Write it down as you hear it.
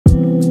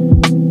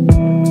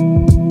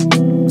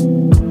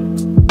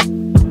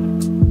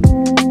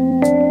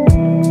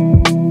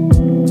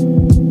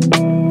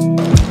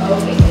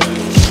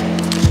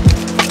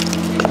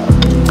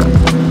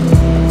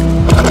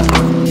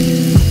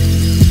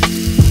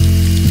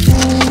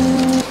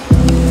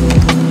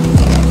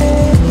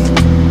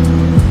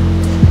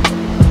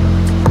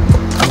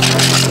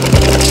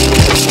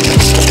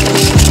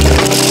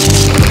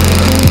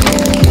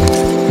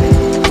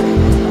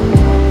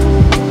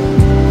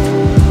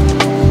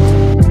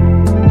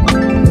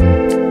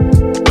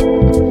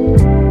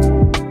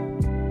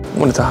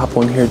wanted to hop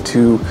on here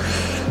to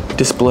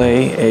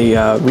display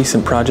a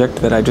recent project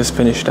that I just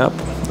finished up,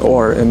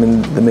 or am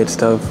in the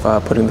midst of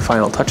putting the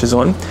final touches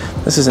on.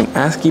 This is an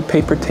ASCII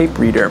paper tape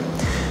reader.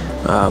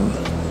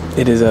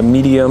 It is a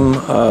medium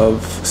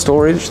of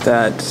storage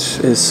that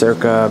is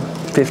circa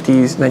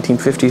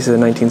 1950s to the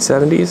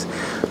 1970s,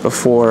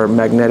 before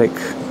magnetic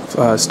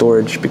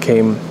storage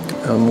became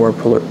more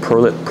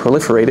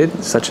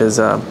proliferated, such as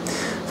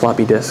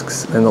floppy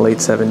disks in the late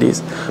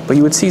 70s. But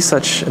you would see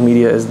such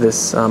media as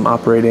this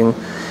operating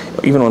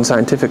even on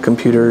scientific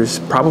computers,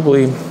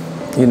 probably,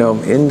 you know,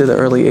 into the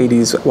early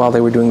 80s, while they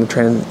were doing the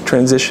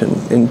transition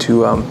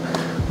into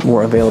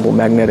more available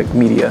magnetic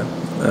media.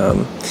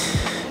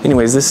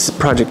 Anyways, this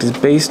project is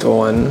based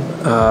on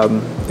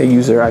a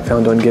user I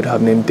found on GitHub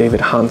named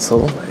David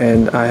Hansel,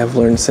 and I have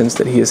learned since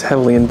that he is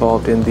heavily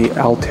involved in the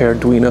Altair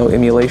Arduino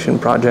emulation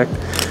project,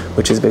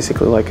 which is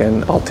basically like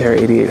an Altair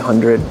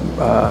 8800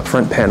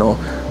 front panel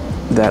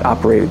that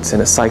operates in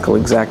a cycle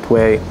exact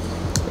way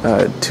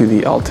to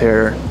the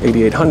Altair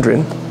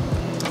 8800.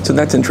 So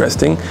that's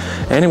interesting,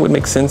 and it would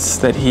make sense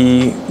that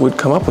he would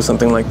come up with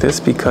something like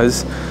this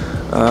because,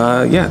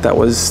 yeah, that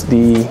was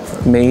the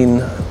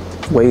main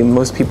way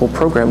most people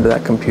programmed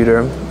that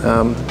computer,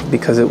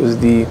 because it was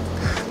the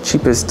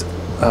cheapest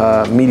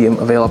medium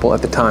available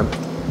at the time.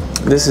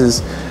 This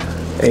is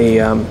a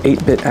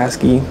 8-bit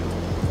ASCII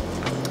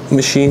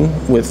machine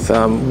with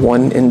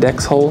one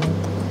index hole.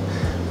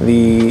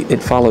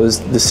 It follows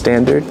the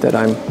standard that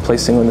I'm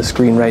placing on the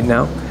screen right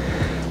now,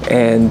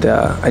 and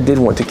I did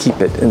want to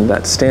keep it in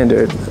that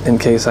standard in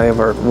case I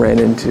ever ran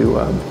into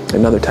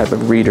another type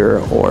of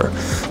reader or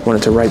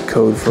wanted to write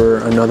code for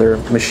another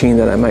machine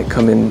that I might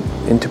come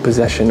into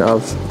possession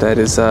of that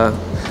is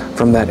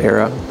from that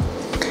era.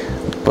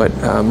 But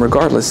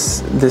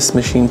regardless, this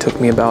machine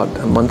took me about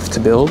a month to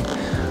build.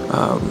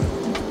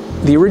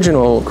 The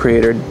original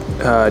creator,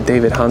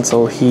 David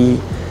Hansel, he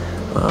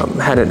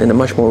had it in a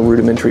much more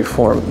rudimentary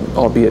form,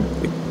 albeit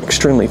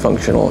extremely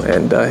functional,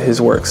 and his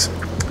works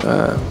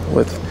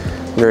with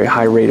very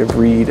high rate of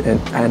read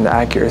and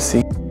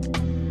accuracy.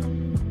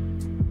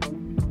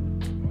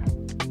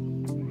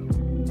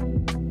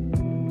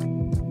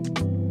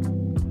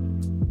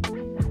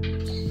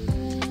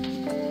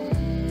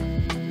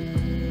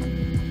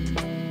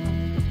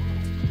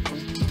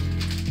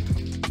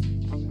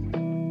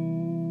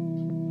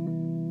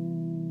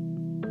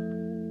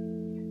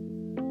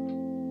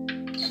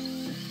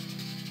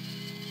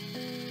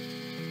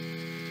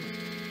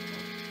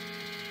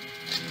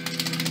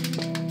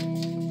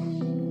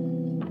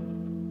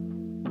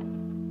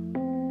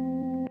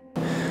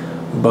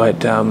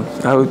 But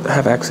I would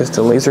have access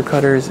to laser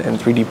cutters and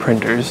 3D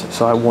printers,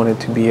 so I wanted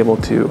to be able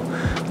to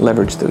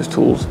leverage those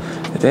tools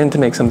and then to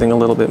make something a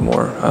little bit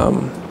more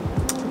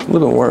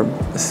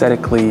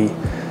aesthetically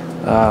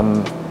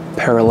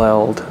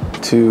paralleled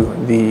to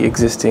the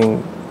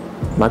existing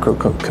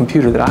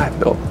microcomputer that I have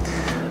built.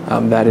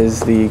 That is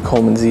the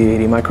Coleman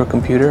Z80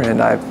 microcomputer,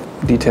 and I've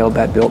detailed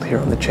that build here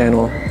on the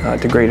channel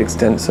to great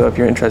extent, so if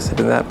you're interested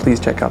in that, please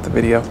check out the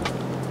video.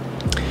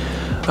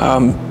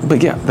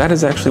 But yeah, that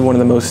is actually one of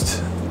the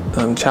most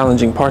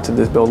challenging parts of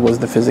this build, was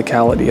the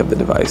physicality of the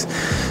device.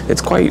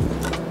 It's quite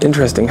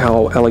interesting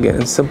how elegant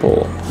and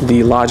simple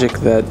the logic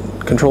that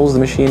controls the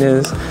machine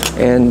is,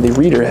 and the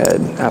reader head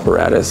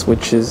apparatus,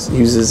 which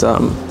uses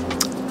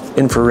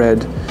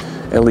infrared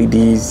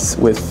LEDs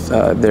with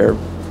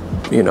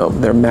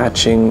their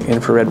matching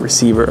infrared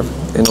receiver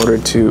in order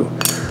to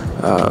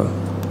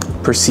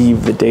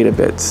perceive the data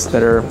bits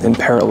that are in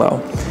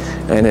parallel.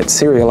 And it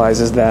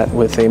serializes that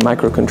with a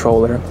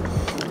microcontroller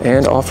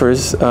and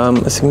offers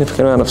a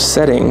significant amount of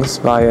settings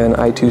via an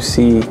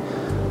I2C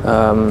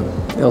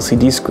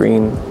LCD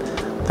screen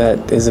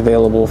that is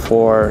available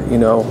for, you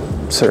know,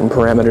 certain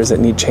parameters that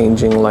need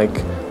changing,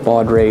 like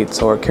baud rates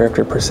or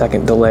character per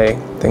second delay,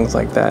 things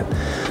like that.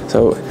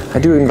 So I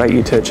do invite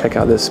you to check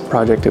out this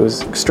project. It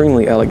was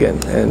extremely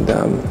elegant and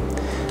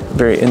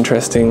very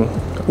interesting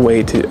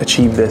way to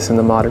achieve this in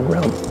the modern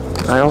realm.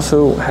 I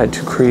also had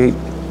to create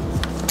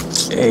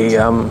a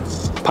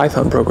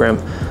Python program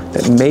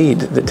that made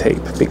the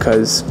tape,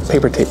 because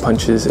paper tape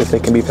punches, if they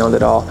can be found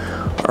at all,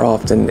 are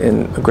often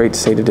in a great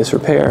state of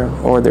disrepair,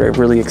 or they're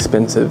really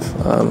expensive.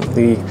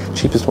 The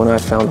cheapest one I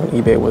found on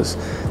eBay was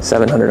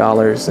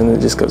 $700, and it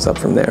just goes up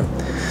from there.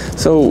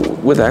 So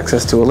with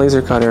access to a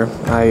laser cutter,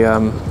 I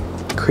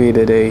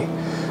created a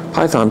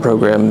Python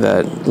program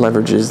that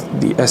leverages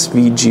the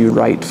SVG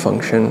write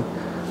function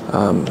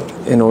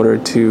in order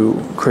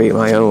to create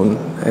my own,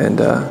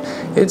 and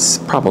it's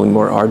probably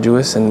more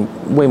arduous and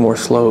way more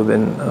slow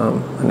than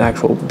an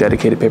actual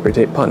dedicated paper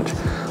tape punch.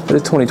 But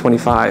it's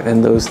 2025,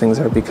 and those things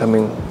are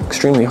becoming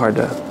extremely hard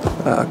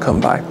to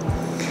come by.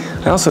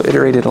 I also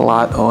iterated a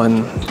lot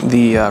on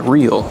the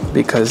reel,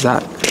 because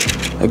that,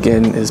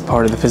 again, is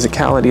part of the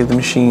physicality of the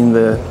machine,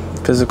 the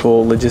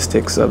physical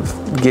logistics of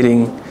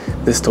getting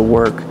this to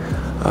work.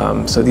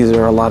 So these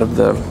are a lot of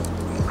the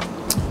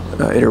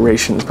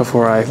iterations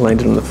before I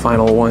landed on the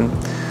final one.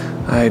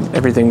 I had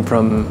everything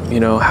from, you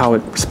know, how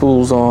it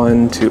spools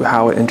on to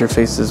how it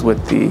interfaces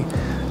with the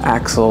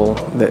axle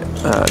that,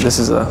 this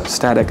is a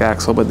static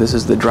axle, but this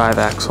is the drive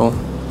axle.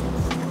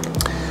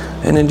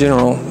 And in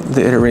general,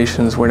 the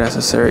iterations were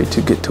necessary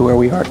to get to where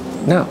we are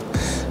now.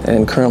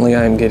 And currently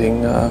I'm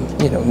getting,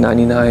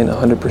 99,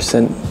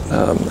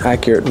 100%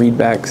 accurate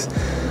readbacks.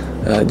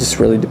 It just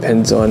really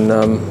depends on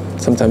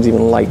sometimes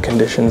even light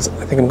conditions.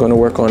 I think I'm going to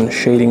work on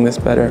shading this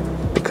better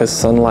because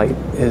sunlight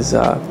is,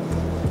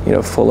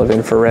 full of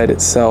infrared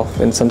itself.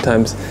 And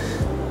sometimes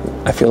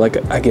I feel like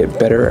I get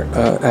better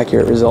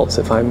accurate results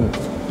if I'm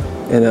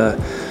in a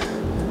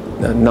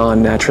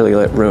non-naturally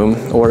lit room,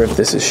 or if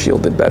this is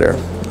shielded better.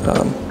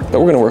 But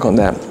we're going to work on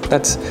that.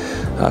 That's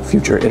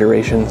future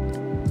iterations.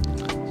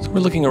 So we're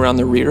looking around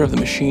the rear of the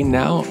machine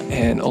now,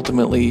 and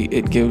ultimately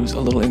it gives a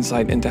little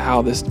insight into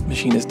how this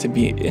machine is to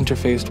be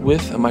interfaced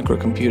with a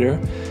microcomputer.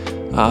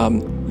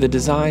 The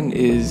design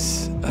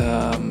is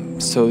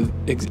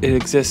it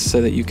exists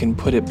so that you can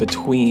put it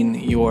between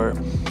your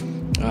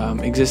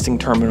existing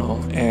terminal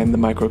and the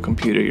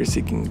microcomputer you're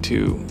seeking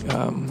to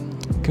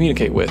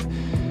communicate with.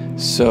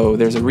 So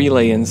there's a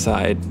relay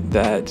inside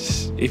that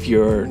if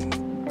you're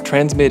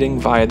transmitting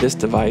via this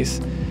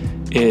device,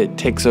 it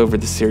takes over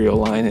the serial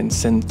line and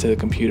sends to the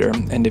computer,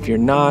 and if you're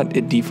not,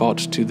 it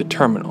defaults to the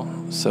terminal.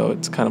 So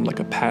it's kind of like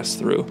a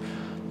pass-through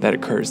that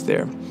occurs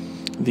there.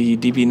 The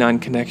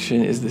DB9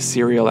 connection is the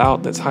serial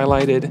out that's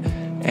highlighted,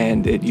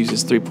 and it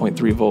uses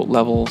 3.3 volt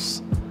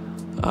levels.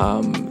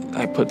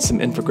 I put some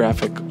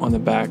infographic on the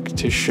back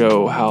to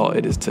show how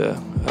it is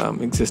to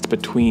exist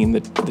between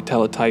the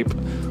teletype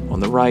on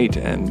the right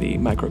and the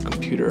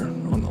microcomputer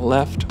on the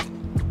left.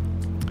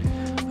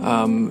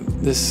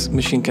 This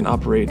machine can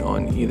operate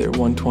on either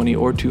 120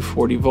 or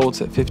 240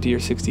 volts at 50 or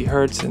 60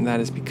 hertz, and that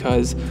is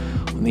because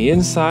on the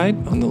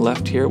inside, on the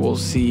left here, we'll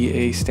see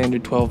a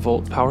standard 12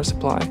 volt power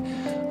supply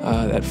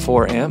at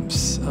 4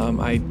 amps.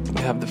 I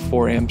have the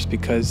 4 amps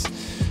because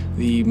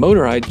the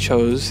motor I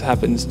chose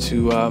happens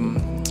to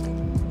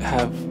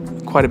have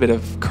quite a bit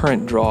of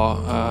current draw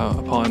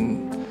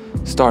upon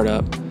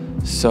startup,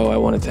 so I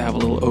wanted to have a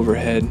little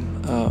overhead.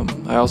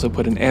 I also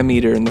put an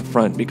ammeter in the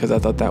front because I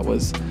thought that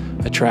was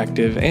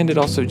attractive, and it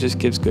also just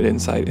gives good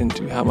insight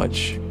into how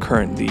much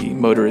current the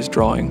motor is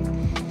drawing.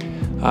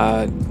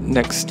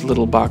 Next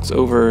little box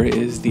over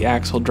is the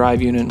axle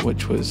drive unit,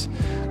 which was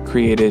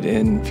created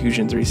in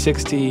Fusion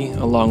 360,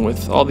 along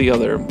with all the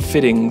other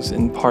fittings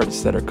and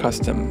parts that are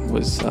custom,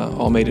 was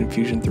all made in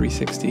Fusion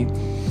 360.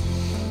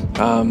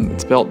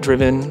 It's belt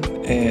driven,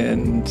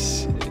 and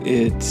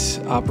it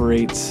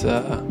operates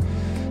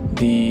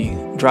the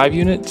drive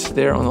unit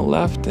there on the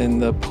left, and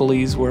the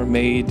pulleys were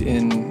made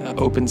in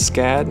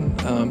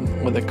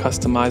OpenSCAD with a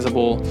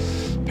customizable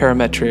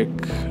parametric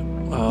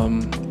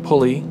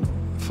pulley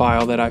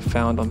file that I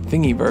found on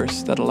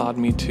Thingiverse that allowed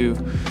me to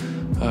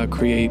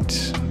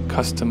create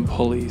custom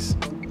pulleys.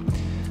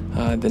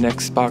 The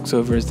next box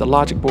over is the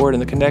logic board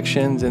and the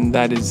connections, and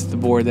that is the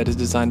board that is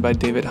designed by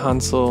David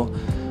Hansel.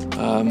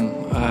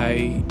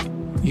 I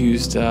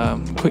used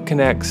quick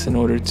connects in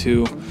order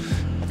to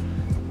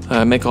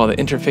make all the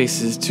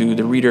interfaces to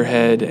the reader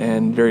head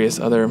and various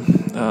other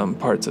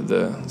parts of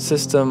the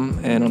system.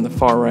 And on the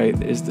far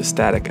right is the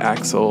static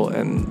axle,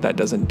 and that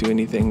doesn't do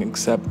anything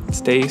except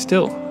stay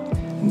still.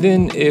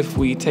 Then if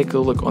we take a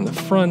look on the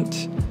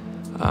front,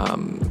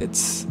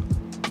 it's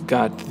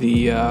got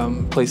the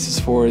places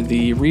for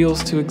the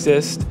reels to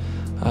exist,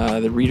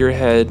 the reader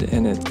head,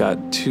 and it's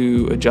got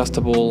 2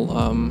 adjustable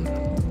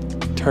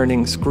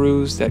turning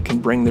screws that can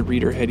bring the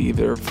reader head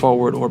either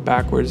forward or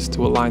backwards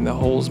to align the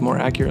holes more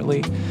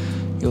accurately.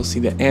 You'll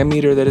see the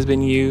ammeter that has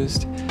been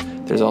used.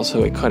 There's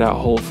also a cutout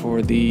hole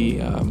for the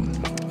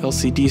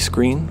LCD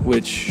screen,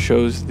 which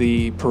shows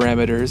the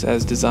parameters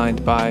as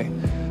designed by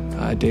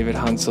David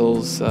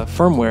Hansel's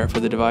firmware for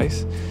the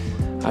device.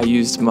 I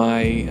used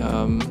my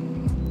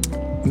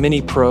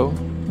Mini Pro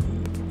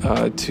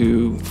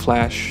to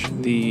flash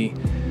the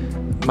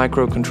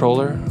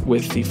microcontroller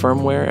with the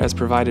firmware as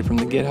provided from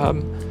the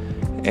GitHub.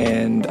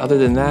 And other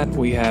than that,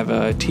 we have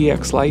a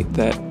TX light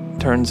that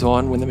turns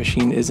on when the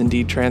machine is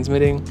indeed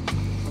transmitting,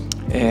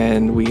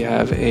 and we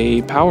have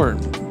a power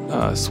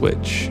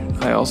switch.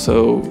 I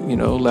also,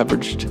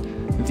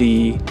 leveraged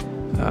the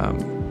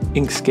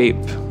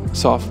Inkscape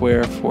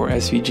software for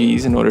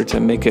SVGs in order to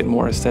make it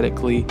more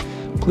aesthetically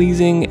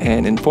pleasing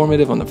and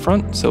informative on the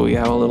front. So we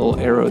have a little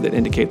arrow that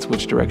indicates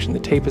which direction the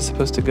tape is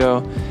supposed to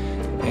go,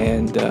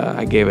 and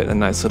I gave it a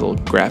nice little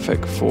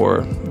graphic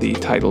for the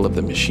title of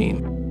the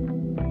machine.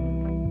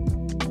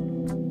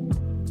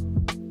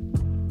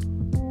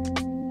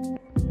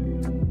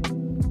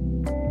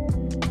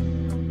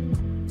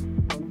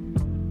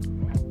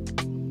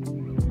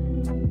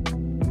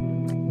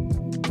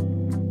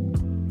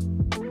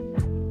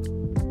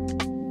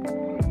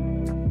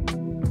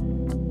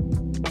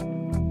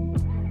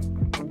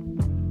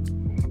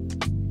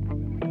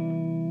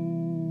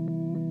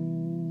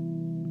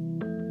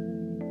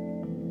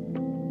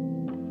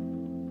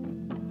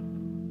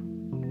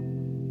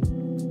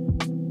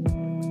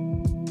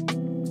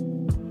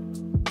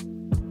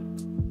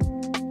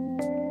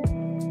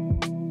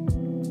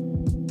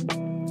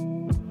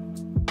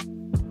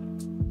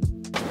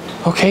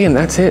 Okay, and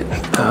that's it.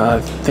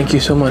 Thank you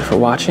so much for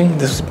watching.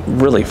 This is a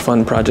really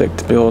fun project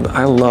to build.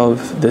 I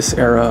love this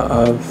era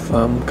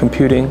of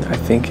computing. I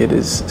think it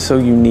is so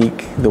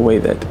unique the way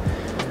that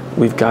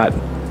we've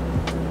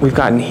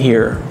gotten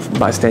here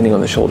by standing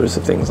on the shoulders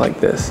of things like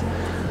this.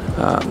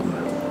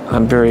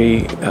 I'm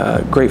very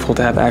grateful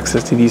to have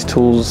access to these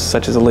tools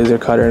such as a laser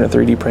cutter and a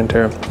 3D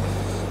printer.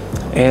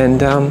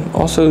 And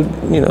also,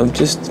 you know,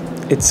 just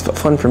it's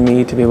fun for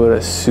me to be able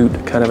to suit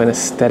kind of an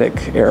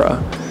aesthetic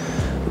era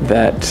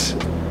that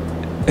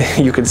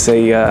you could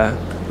say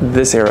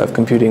this era of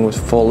computing was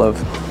full of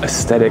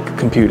aesthetic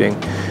computing.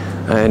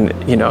 And,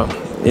 you know,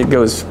 it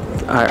goes,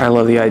 I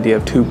love the idea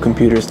of tube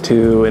computers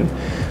too, and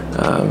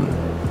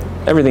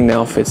everything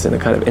now fits in a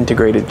kind of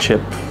integrated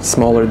chip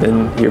smaller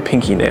than your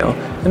pinky nail,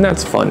 and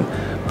that's fun,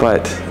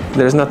 but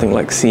there's nothing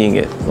like seeing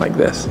it like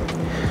this.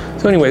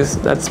 So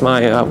anyways, that's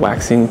my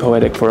waxing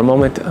poetic for a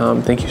moment.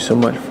 Thank you so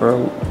much for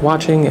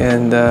watching,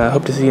 and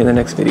hope to see you in the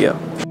next video.